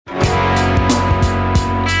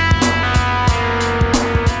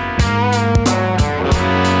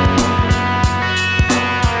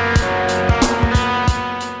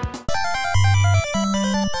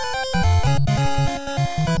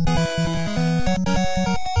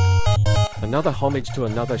Another homage to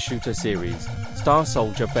another shooter series, Star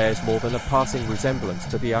Soldier bears more than a passing resemblance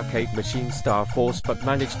to the arcade machine Star Force but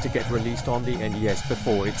managed to get released on the NES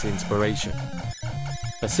before its inspiration.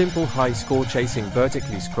 A simple high-score chasing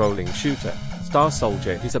vertically scrolling shooter, Star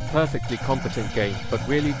Soldier is a perfectly competent game but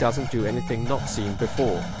really doesn't do anything not seen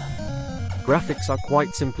before. Graphics are quite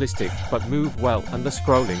simplistic but move well and the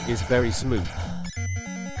scrolling is very smooth.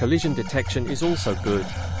 Collision detection is also good.